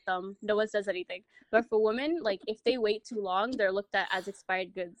looks at them. No one says anything. But for women, like if they wait too long, they're looked at as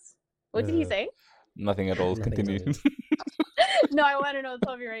expired goods. What did he say? Nothing at all. Nothing, Continue. nothing. No, I want to know.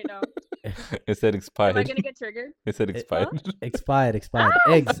 Tell me right now. It said Am I expired. gonna get triggered? It said expired. Expired. Ah!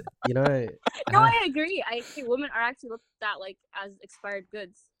 Eggs, No, ah, I agree. I think women are actually looked at like as expired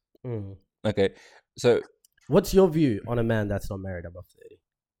goods. mm. Okay. So What's your view on a man that's not married above 30?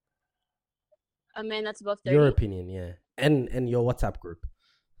 A man that's above 30. Your opinion, yeah. And your WhatsApp group.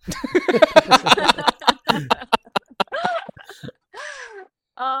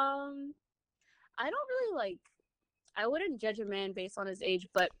 I don't really like. I wouldn't judge a man based on his age,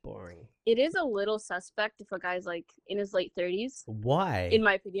 but Boring. it is a little suspect if a guy's like in his late 30s, Why? in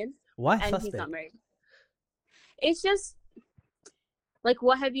my opinion, Why and suspect? he's not married. It's just like,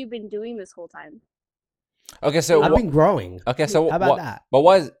 what have you been doing this whole time? okay, so I've been growing. okay, so How about that? But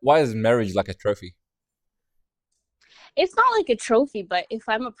why is marriage like a trophy? It's not like a trophy, but if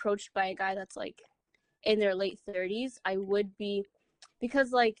I'm approached by a guy that's like in their late 30s, I would be,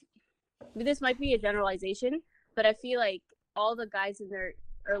 because like this might be a generalization, but I feel like all the guys in their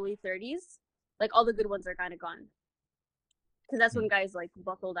early 30s, like all the good ones are kind of gone. Because that's when guys like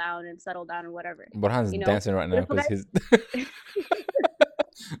buckle down and settle down or whatever. Burhan's You know? dancing right now But if a because guy- he's.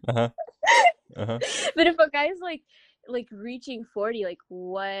 uh-huh. Uh-huh. But if a guy's like reaching 40, like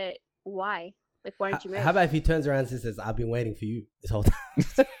what? Why? Like why aren't you married? How about if he turns around and says, "I've been waiting for you this whole time"?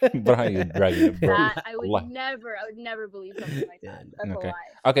 Burhan, you're dragging it, bro. That I would Allah. never believe something like that. That's Okay. a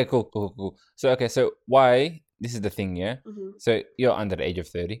lie. Okay, cool. So why? This is the thing, yeah. Hmm. So you're under the age of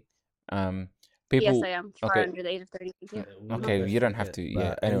 30. People. Yes, I am. Far okay. under the age of 30. Thank you. Okay, you don't have to.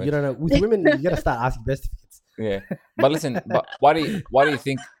 Yeah. But Anyway. you don't know. With women, you gotta start asking birth certificates. Yeah. But listen. But why do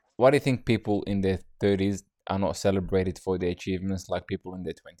you think people in their 30s are not celebrated for their achievements like people in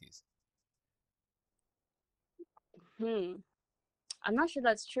their 20s? I'm not sure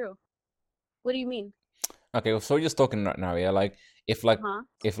that's true. What do you mean? Okay, so we're just talking right now, yeah. Like if like Huh?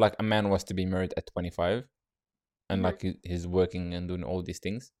 if like a man was to be married at 25, and Mhm. like he's working and doing all these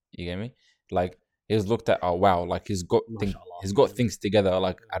things, you get me? Like he's looked at, oh wow, like he's got Mashallah. things together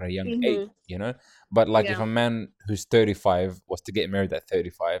like at a young Mhm. age, you know. But like if Yeah. a man who's 35 was to get married at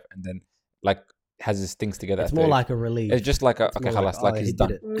 35 and then like has his things together, It's at more 30, like a relief. it's just like a It's okay, more like, halas, like oh, he's he did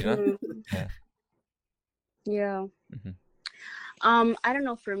done, it. you know. Mhm. Yeah. Yeah. Mhm. I don't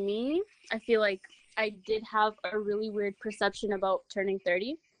know. For me, I feel like I did have a really weird perception about turning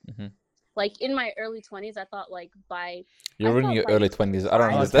 30. Mhm. Like in my early 20s, I thought like by You're in thought, your like, early 20s. I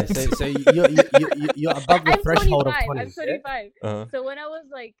don't Oh, understand. okay, so you're above the I'm threshold 25. of 20. I'm 25. Uh-huh. So when I was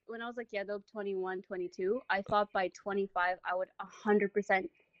like yeah, though 21, 22, I thought by 25 I would 100%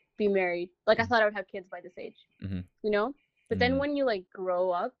 be married. Like I thought I would have kids by this age. Mhm. You know? But then Mhm. when you like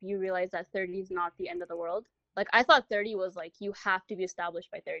grow up, you realize that 30 is not the end of the world. Like I thought 30 was like you have to be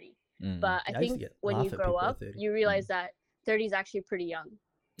established by 30. Mm. But I Yeah, I used to think get when laugh you at grow people at up, 30. you realize that 30 is actually pretty young.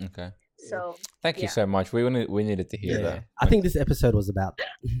 Okay. So Thank you Yeah. so much. We needed to hear Yeah, that. I think this episode was about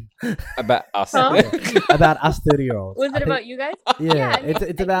About us. Huh? about us 30-year-olds. was it about you guys? Yeah, I mean,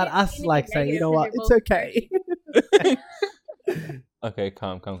 it's I about can't us say like anything saying, you negative know 'cause what, you're it's both okay. Okay,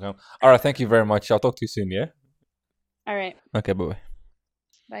 calm. All right, thank you very much. I'll talk to you soon, yeah? All right. Okay, bye-bye.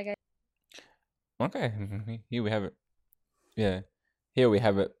 Bye, guys. Okay, here we have it. Yeah, here we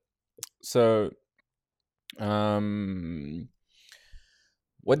have it. So,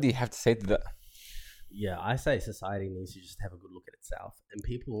 what do you have to say to that? Yeah, I say society needs to just have a good look at itself, and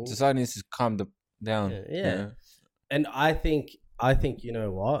people. Society needs to calm down. Yeah. And I think you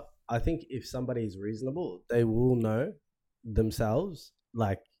know what? I think if somebody is reasonable, they will know themselves.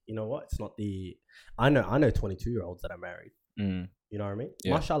 Like, you know what? It's not the. I know 22-year-olds that are married. Mm, You know what I mean?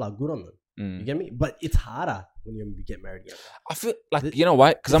 Yeah. Mashallah, good on them. You mm. get me? But it's harder when you get married younger. I feel like Th- you know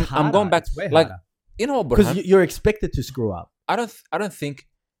why? Because It's I'm going harder. back. It's way Like harder. you know what, Because Burhan? you're expected to screw up. I don't think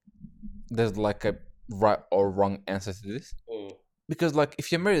there's like a right or wrong answer to this. Because like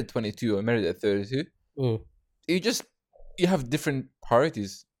if you're married at 22 or married at 32, Mm. you have different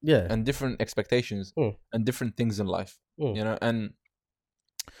priorities Yeah. and different expectations Mm. and different things in life. Mm. You know, and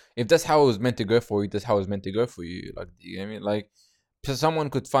if that's how it was meant to go for you, that's how it was meant to go for you. Like, do you get me? Like, so someone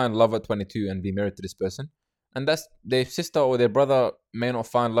could find love at 22 and be married to this person, and that's their sister or their brother may not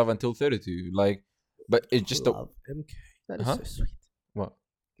find love until 32. Like, but it's just a Love. MK. That is Huh? so sweet. what?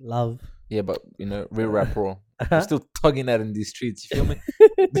 Love. Yeah, but you know, real rap raw. We're still tugging out in these streets. You feel me?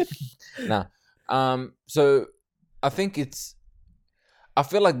 Nah. So I think I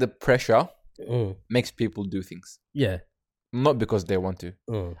feel like the pressure Mm. makes people do things, Yeah. not because they want to.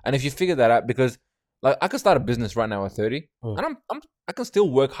 Mm. And if you figure that out, because like I can start a business right now at 30, Mm. and I can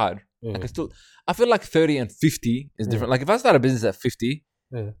still work hard. I Mm. can still. I feel like 30 and 50 is Mm. different. Like if I start a business at 50,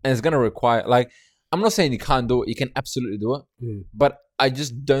 Mm. and it's gonna require like I'm not saying you can't do it. You can absolutely do it, Mm. but I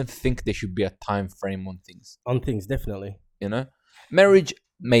just don't think there should be a time frame on things. On things, definitely. You know, marriage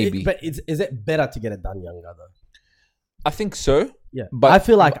maybe. But is it better to get it done younger though? I think so. Yeah. But I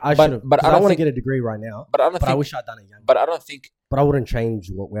feel like I but- should have. but But I I don't want to think- get a degree right now. But I don't But I think. wish I'd done it younger. But I don't think. But I wouldn't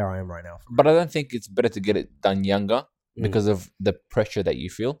change where I am right now. But I don't think it's better to get it done younger Mm. because of the pressure that you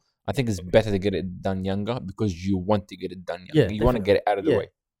feel. I think it's better to get it done younger because you want to get it done younger. Yeah, You want to get it out of the Yeah. way.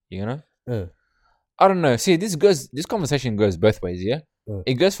 You know. Yeah. I don't know. See, this conversation goes both ways. Yeah. Mm.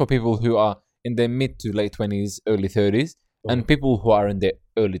 It goes for people who are in their mid to late 20s, early 30s, and Mm. people who are in their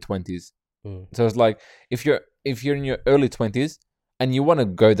early 20s. Mm. So it's like if you're in your early 20s and you want to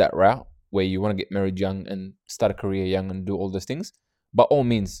go that route where you want to get married young and start a career young and do all those things, by all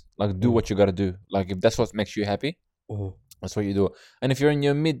means, like do Mm. what you got to do. Like if that's what makes you happy, Mm. that's what you do. And if you're in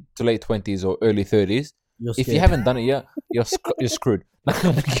your mid to late 20s or early 30s, You're if you scared. haven't done it yet, you're screwed.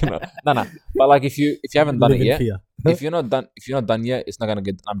 You know? No. But like if you haven't done Live it in yet, fear. if you're not done yet, it's not gonna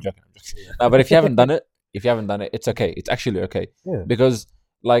get. I'm joking. No, but if you haven't done it, it's okay. It's actually okay Yeah. because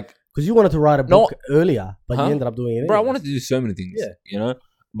like, Because you wanted to write a No. book earlier, but Huh? you ended up doing it. bro, I anyway. wanted to do so many things. Yeah. You know,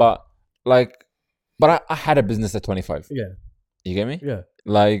 but like, I had a business at 25. Yeah. You get me? Yeah.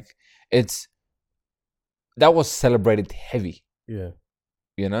 Like that was celebrated heavy. Yeah.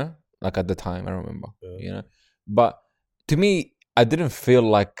 You know, like at the time, I remember. Yeah. You know, but to me, I didn't feel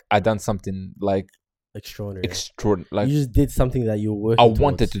like I done something like Extraordinary. extraordinary. Like you just did something that you were working I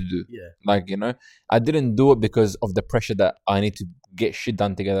wanted towards. to do. Yeah. Like, you know, I didn't do it because of the pressure that I need to get shit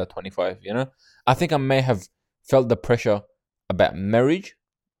done together at 25, you know? I think I may have felt the pressure about marriage,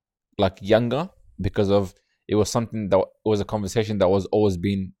 like younger, because of it was something that was a conversation that was always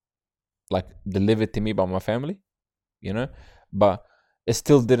being like delivered to me by my family, you know? But I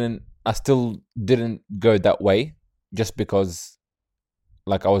still didn't go that way just because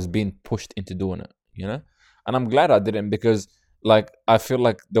like I was being pushed into doing it, you know? And I'm glad I didn't because like I feel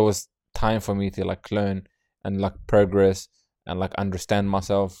like there was time for me to like learn and like progress and like understand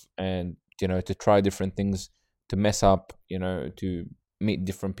myself and you know to try different things, to mess up, you know, to meet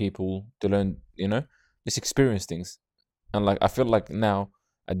different people, to learn, you know, just experience things. And like I feel like now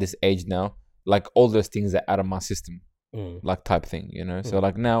at this age now, like all those things are out of my system, like type thing, you know. So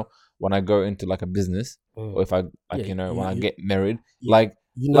like now when I go into like a business or if I like Yeah, you know you- when I you- get married, you- like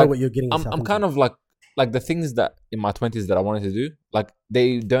You know like, what you're getting yourself I'm into. kind of like the things that in my 20s that I wanted to do, like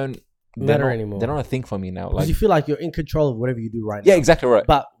they don't Matter not, anymore. They're not a thing for me now. because Like you feel like you're in control of whatever you do right yeah, now. exactly right.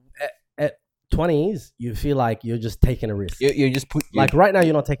 But at 20s, you feel like you're just taking a risk. You just put Like right now,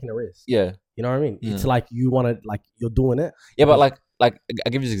 you're not taking a risk. yeah. You know what I mean? Mm. It's like you want to, like you're doing it. Yeah, but like I'll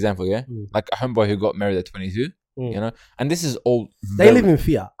give you this example, yeah? Mm. Like a homeboy who got married at 22, Mm. you know? And this is all They very- live in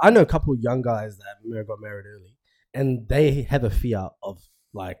fear. I know a couple of young guys that got married early, and they have a fear of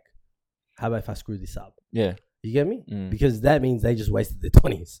like how about if I screw this up? Yeah. You get me? Mm. Because that means they just wasted their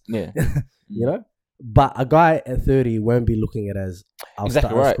 20s. Yeah. You know? But a guy at 30 won't be looking at it as I'll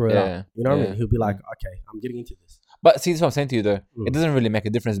Exactly right. screw it Yeah. up. You know what I Yeah. mean? He'll be like, okay, I'm getting into this. But see, that's what I'm saying to you, though. Mm. It doesn't really make a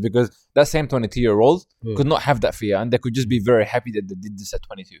difference because that same 22-year-old Mm. could not have that fear, and they could just be very happy that they did this at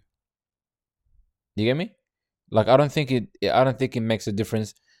 22. You get me? Like, I don't think it makes a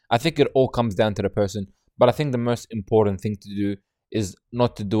difference. I think it all comes down to the person. But I think the most important thing to do is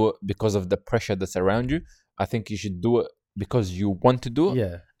not to do it because of the pressure that's around you. I think you should do it because you want to do it,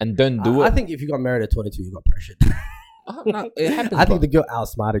 Yeah. and don't do I it. think if you got married at 22, you got pressured. No, it happens. I think bro. the girl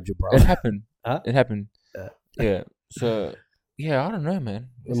outsmarted you, bro. It happened. Huh? It happened. Yeah. Yeah. So yeah, I don't know, man.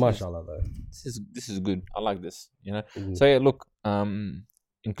 Mashallah, though. This is good. I like this. You know. Mm. So yeah, look.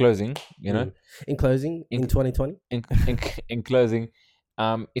 In closing, you know, In closing, in 2020, in closing,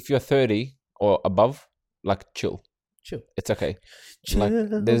 if you're 30 or above, like chill. It's okay. Like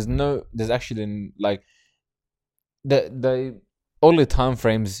there's actually like the only time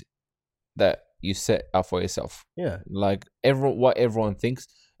frames that you set up for yourself. yeah. Like what everyone thinks.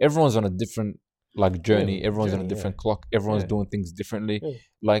 Everyone's on a different like journey. Everyone's on a journey, different clock. Everyone's Yeah. doing things differently. Yeah.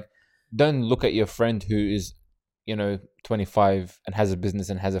 Like, don't look at your friend who is, 25 and has a business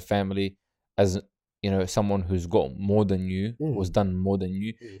and has a family as someone who's got more than you, who's done more than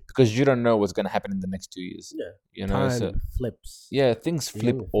you, because you don't know what's gonna happen in the next 2 years. Yeah. So Time flips. yeah, things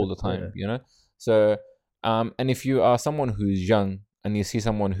flip Yeah, all the flip, time. So and if you are someone who's young and you see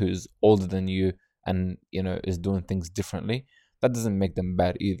someone who's older than you and is doing things differently, that doesn't make them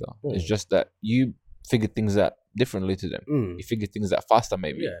bad either. It's just that you figure things out differently to them. You figure things out faster,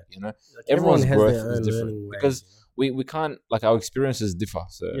 maybe. Yeah. Like Everyone everyone's has growth their is own different learning ways, because we can't, like, our experiences differ.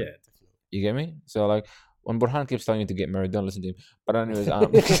 So yeah, definitely. you get me? So like when Burhan keeps telling you to get married, don't listen to him. But anyways,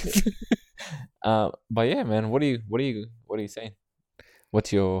 but yeah, man, what are you saying?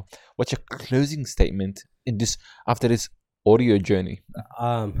 What's your closing statement in this after this audio journey?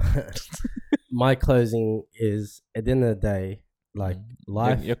 My closing is, at the end of the day, like,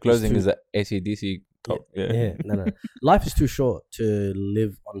 life. Your closing is too, a AC/DC talk. yeah. No. Life is too short to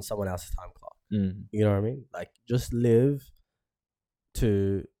live on someone else's time clock. Mm, You know what I mean? Like, just live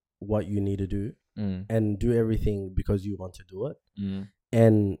to what you need to do mm, and do everything because you want to do it, mm,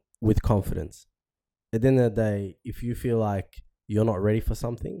 and with confidence. At the end of the day, if you feel like you're not ready for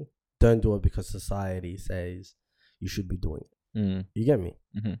something, don't do it because society says you should be doing it. mm, You get me?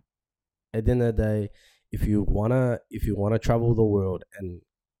 mhm. At the end of the day, if you wanna travel the world, and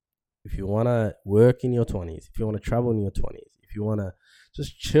if you wanna work in your 20s, if you wanna travel in your 20s, if you wanna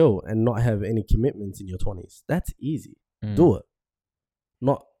just chill and not have any commitments in your 20s, that's easy. Mm. Do it.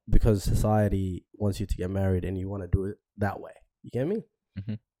 Not because society wants you to get married and you want to do it that way. You get me?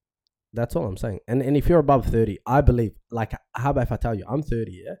 Mhm. That's all I'm saying. And if you're above 30, I believe, like, how about if I tell you I'm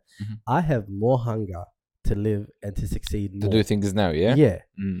 30, yeah? Mhm. I have more hunger to live and to succeed To more. do things now, yeah. Yeah.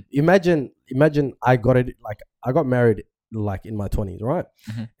 Mm, Imagine I got married like in my 20s, right?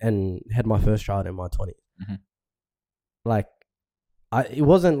 Mhm. And had my first child in my 20s. Mhm. Like, it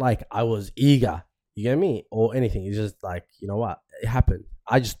wasn't like I was eager, you get me, or anything. It's just like, you know what? It happened.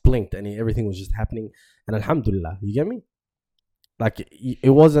 I just blinked and everything was just happening. And alhamdulillah, you get me? Like, it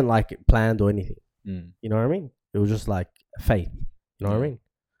wasn't like planned or anything. mm, You know what I mean? It was just like faith. You know what I mean?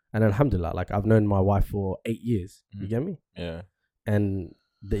 And alhamdulillah, like, I've known my wife for 8 years. You Mm. get me? yeah. And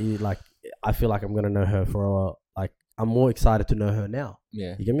I feel like I'm gonna know her for I'm more excited to know her now.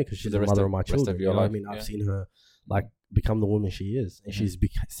 Yeah. You get me? Because she's the the rest mother of- of my rest of children. your You know what I life, mean? yeah. I've seen her like become the woman she is, and Mhm. she's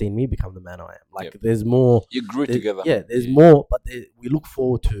seen me become the man I am. Like, Yep. there's more. You grew there- together. Yeah, there's more, but we look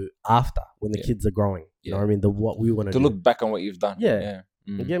forward to after when the Yeah. kids are growing. You know Yeah. what I mean? What we want To do. look back on what you've done. Yeah. Yeah.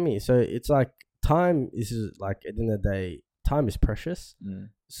 You Mm, get me? So it's like time is like, at the end of the day, time is precious. mm.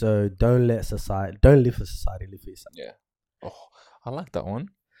 So don't live for society, live for yourself. Yeah. Oh, I like that one.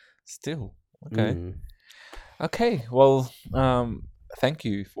 Still. Okay. Mm. Okay. Well, thank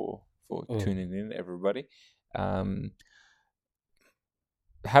you for Mm. tuning in, everybody.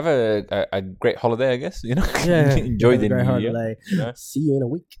 Have a great holiday, I guess. Yeah. Enjoy have a the great new year. holiday. you know? See you in a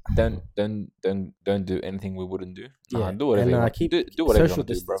week. Don't do anything we wouldn't do. Yeah. Do whatever And, you want. keep Do whatever you social want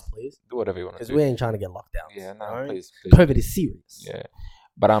to do, bro. distance, please. Do whatever you want to Because do. we ain't trying to get locked down. Yeah, no, alright? please. COVID is serious. Yeah.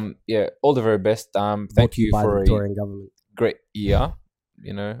 But yeah, all the very best. Brought Thank to you by the for a Victorian government. great year,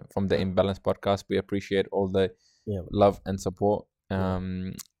 from the Imbalance podcast. We appreciate all the Yeah. love and support. Yeah.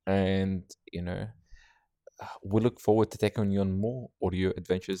 And we look forward to taking you on more audio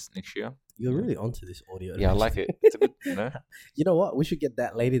adventures next year. You're really onto this audio. Yeah, I like it. It's a good, You know what? We should get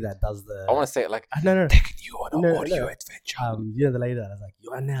that lady that does the. I want to say it like No. taking you on an No, audio no. adventure. You know, the lady that was like, you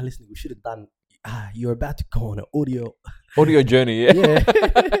are now listening. We should have done. you're about to go on an audio journey. Yeah,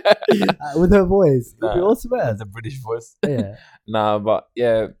 with her voice. It'd be Nah, awesome, man. the British voice. Yeah. Nah, but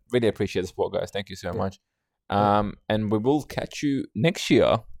yeah, really appreciate the support, guys. Thank you so Yeah. much. Yeah. And we will catch you next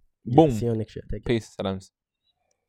year. Yeah, Boom. see you next year. Take care. Peace. Salams.